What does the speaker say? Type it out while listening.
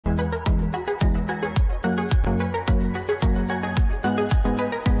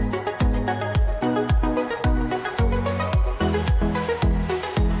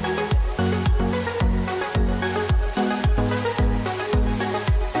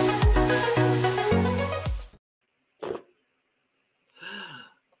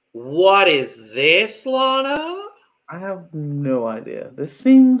What is this, Lana? I have no idea. This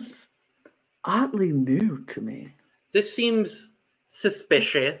seems oddly new to me. This seems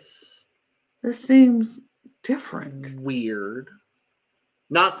suspicious. This seems different. Weird.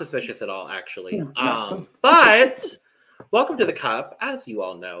 Not suspicious at all, actually. No. But welcome to The Cup. As you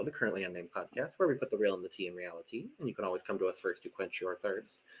all know, the Currently Unnamed Podcast, where we put the real in the tea in reality. And you can always come to us first to quench your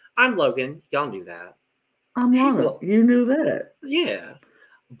thirst. I'm Logan. Y'all knew that. I'm Lana. You knew that. Yeah.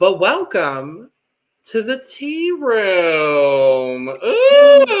 But welcome to the tea room.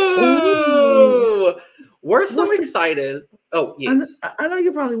 Ooh. We're so excited. Oh, yes. I know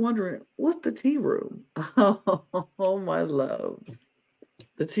you're probably wondering, what's the tea room? Oh, my love.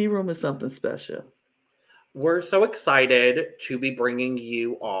 The tea room is something special. We're so excited to be bringing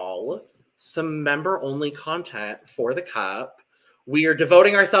you all some member-only content for the Cup. We are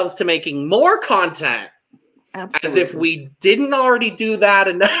devoting ourselves to making more content. Absolutely. As if we didn't already do that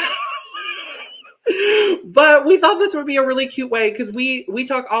enough. But we thought this would be a really cute way because we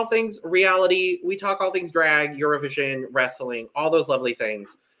talk all things reality. We talk all things drag, Eurovision, wrestling, all those lovely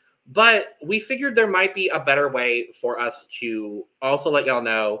things. But we figured there might be a better way for us to also let y'all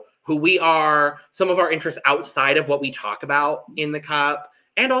know who we are, some of our interests outside of what we talk about in the Cup,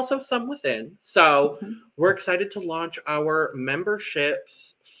 and also some within. So we're excited to launch our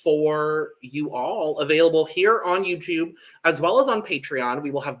memberships for you all, available here on YouTube as well as on Patreon.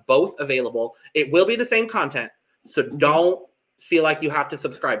 We will have both available. It will be the same content, so don't feel like you have to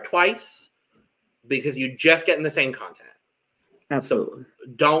subscribe twice because you're just getting the same content. Absolutely.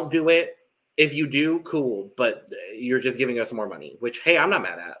 So don't do it. If you do, cool, but you're just giving us more money, which, hey, I'm not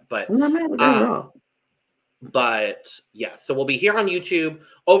mad at. But I'm not mad at that at all. But yeah, so we'll be here on YouTube,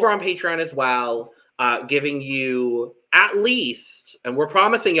 over on Patreon as well, giving you at least, and we're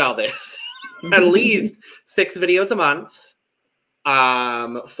promising y'all this, at least 6 videos a month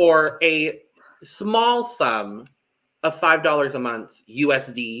for a small sum of $5 a month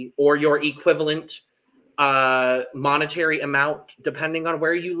USD, or your equivalent monetary amount, depending on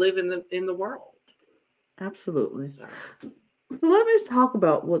where you live in the world. Absolutely. So let me talk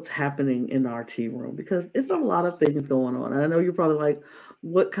about what's happening in our tea room, because it's a lot of things going on. And I know you're probably like,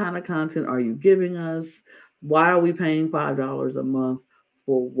 what kind of content are you giving us? Why are we paying $5 a month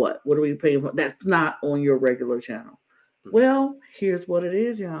for what? What are we paying for? That's not on your regular channel. Well, here's what it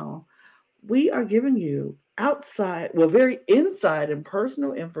is, y'all. We are giving you outside, well, very inside and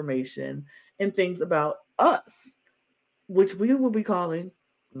personal information and things about us, which we will be calling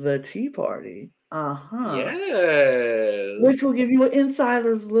the Tea Party. Yes. Which will give you an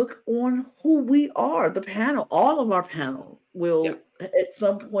insider's look on who we are. The panel, all of our panel will at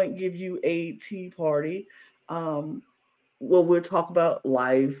some point give you a tea party. We'll talk about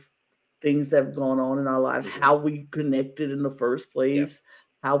life, things that have gone on in our lives, how we connected in the first place,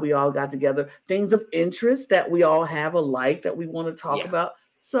 how we all got together, things of interest that we all have alike that we want to talk about.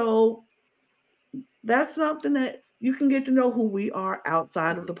 So that's something that you can get to know who we are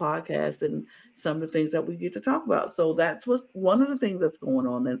outside of the podcast and some of the things that we get to talk about. So that's what's one of the things that's going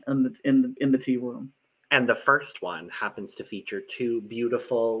on in the tea room. And the first one happens to feature 2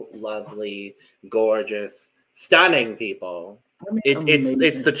 beautiful, lovely, gorgeous, stunning people. I mean,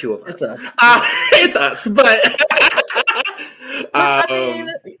 it's the 2 of us. It's us, but I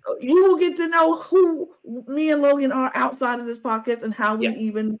mean, you will get to know who me and Logan are outside of this podcast and how we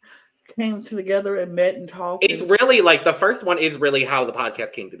even came together and met and talked. It's really like the first one is really how the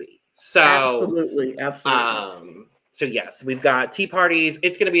podcast came to be. So absolutely. So yes, we've got tea parties.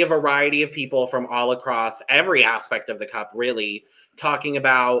 It's going to be a variety of people from all across every aspect of the Cup, really talking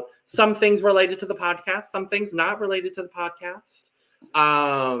about some things related to the podcast, some things not related to the podcast.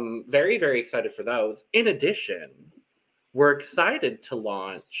 Very, very excited for those. In addition, we're excited to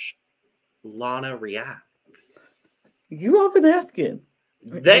launch Lana Reacts. You all been asking.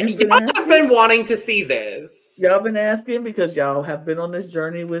 Y'all have been wanting to see this. Y'all been asking because y'all have been on this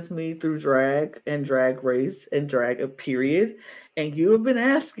journey with me through drag and drag race and drag period. And you have been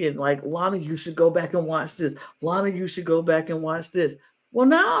asking, like, Lana, you should go back and watch this. Lana, you should go back and watch this. Well,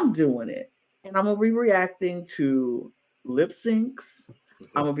 now I'm doing it. And I'm going to be reacting to lip syncs.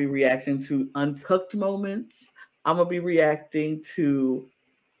 I'm going to be reacting to untucked moments. I'm going to be reacting to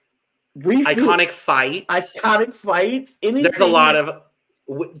iconic fights. Anything. There's a lot of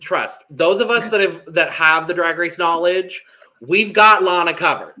trust. Those of us that have the drag race knowledge, we've got Lana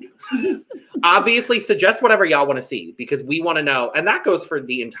covered. Obviously, suggest whatever y'all want to see because we want to know, and that goes for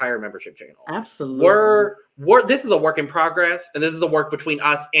the entire membership channel. Absolutely. This is a work in progress, and this is a work between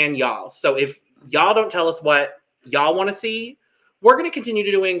us and y'all. So if y'all don't tell us what y'all want to see, we're going to continue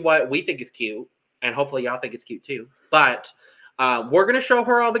doing what we think is cute, and hopefully y'all think it's cute too. But We're going to show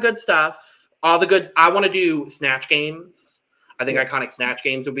her all the good stuff. I want to do snatch games. I think iconic snatch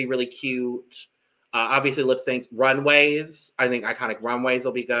games would be really cute. Obviously, lip syncs, runways. I think iconic runways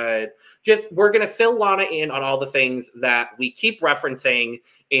will be good. We're going to fill Lana in on all the things that we keep referencing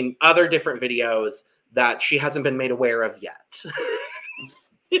in other different videos that she hasn't been made aware of yet.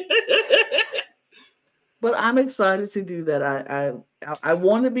 But I'm excited to do that. I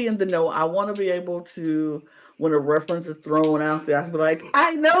want to be in the know. I want to be able to, when a reference is thrown out there, I can be like,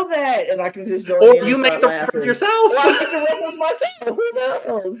 I know that, and I can just join or in you and make start the laughing. reference yourself. Or I make the reference myself. Who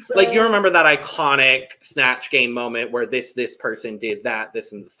knows? So, like, you remember that iconic snatch game moment where this person did that,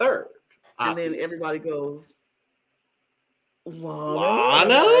 this, and the third. Obviously. And then everybody goes,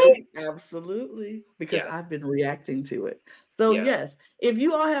 Lana? Absolutely. Because I've been reacting to it. So yes, if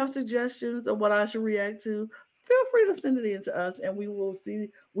you all have suggestions of what I should react to, feel free to send it in to us, and we will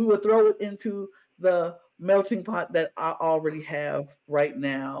throw it into the melting pot that I already have right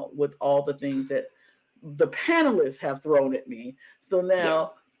now with all the things that the panelists have thrown at me. So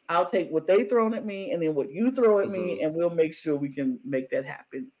now I'll take what they thrown at me and then what you throw at me, and we'll make sure we can make that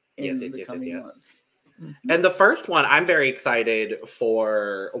happen in the coming months. And the first one, I'm very excited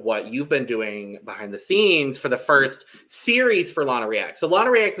for what you've been doing behind the scenes for the first series for Lana Reacts. So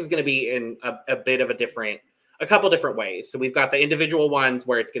Lana Reacts is going to be in a bit of a couple different ways. So we've got the individual ones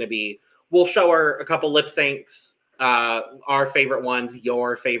where it's going to be, we'll show her a couple lip syncs, our favorite ones,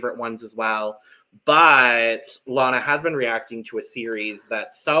 your favorite ones as well. But Lana has been reacting to a series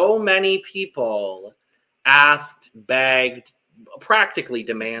that so many people asked, begged, practically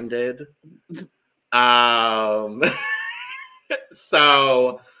demanded. So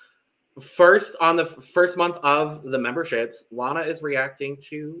on the first month of the memberships, Lana is reacting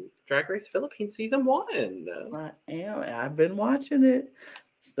to Drag Race Philippines season 1. I am. I've been watching it.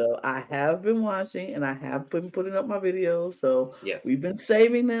 So I have been watching, and I have been putting up my videos. So we've been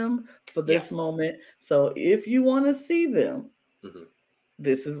saving them for this moment. So if you want to see them,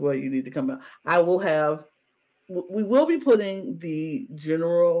 this is where you need to come out. We will be putting the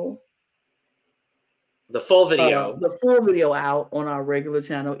full video out on our regular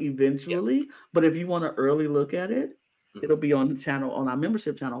channel eventually. But if you want to early look at it, it'll be on the channel, on our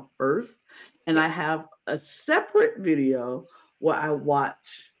membership channel first. And I have a separate video where I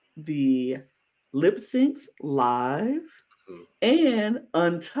watch the lip syncs live and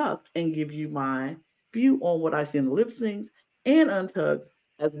untucked and give you my view on what I see in the lip syncs and untucked,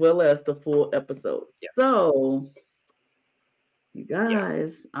 as well as the full episode. So, you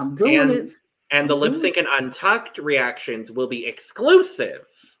guys, I'm doing it. And the lip sync and untucked reactions will be exclusive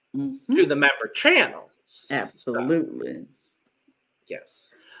to the member channel. Absolutely. So, yes.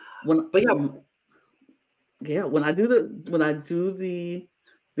 When I do the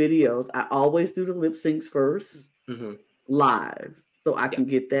videos, I always do the lip syncs first live, so I can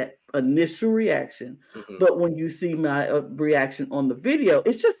get that initial reaction. But when you see my reaction on the video,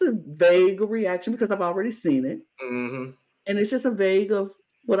 it's just a vague reaction because I've already seen it, and it's just a vague of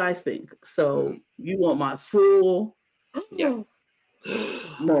what I think. So you want my full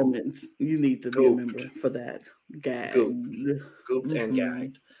moments. You need to be a member for that. Gagged. Gooped and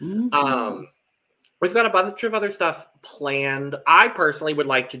gagged. We've got a bunch of other stuff planned. I personally would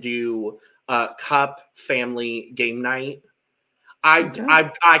like to do a Cup family game night.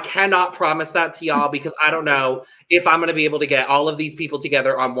 I cannot promise that to y'all because I don't know if I'm going to be able to get all of these people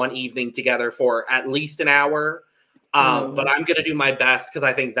together on one evening together for at least an hour. But I'm going to do my best because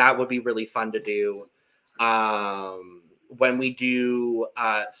I think that would be really fun to do. When we do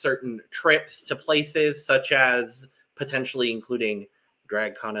certain trips to places, such as potentially including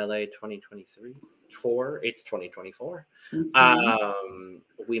DragCon LA 2024. It's 2024.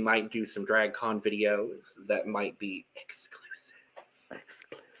 We might do some DragCon videos that might be exclusive.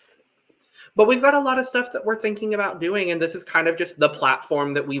 But we've got a lot of stuff that we're thinking about doing, and this is kind of just the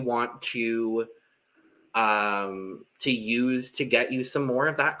platform that we want to use to get you some more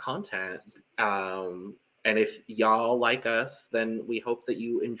of that content. And if y'all like us, then we hope that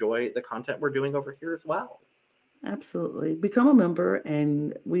you enjoy the content we're doing over here as well. Absolutely. Become a member,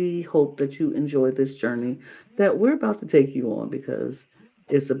 and we hope that you enjoy this journey that we're about to take you on because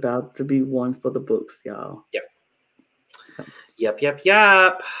it's about to be one for the books, y'all. Yep.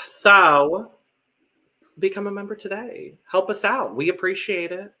 So, become a member today. Help us out. We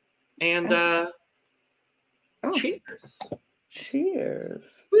appreciate it. And cheers. Cheers.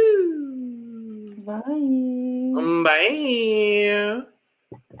 Woo. Bye. Bye.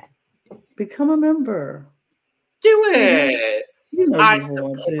 Become a member. Do it. You know I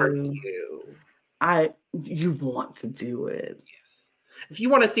want support to. you. You want to do it. Yes. If you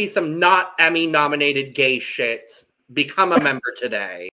want to see some not Emmy nominated gay shit, Become a member today.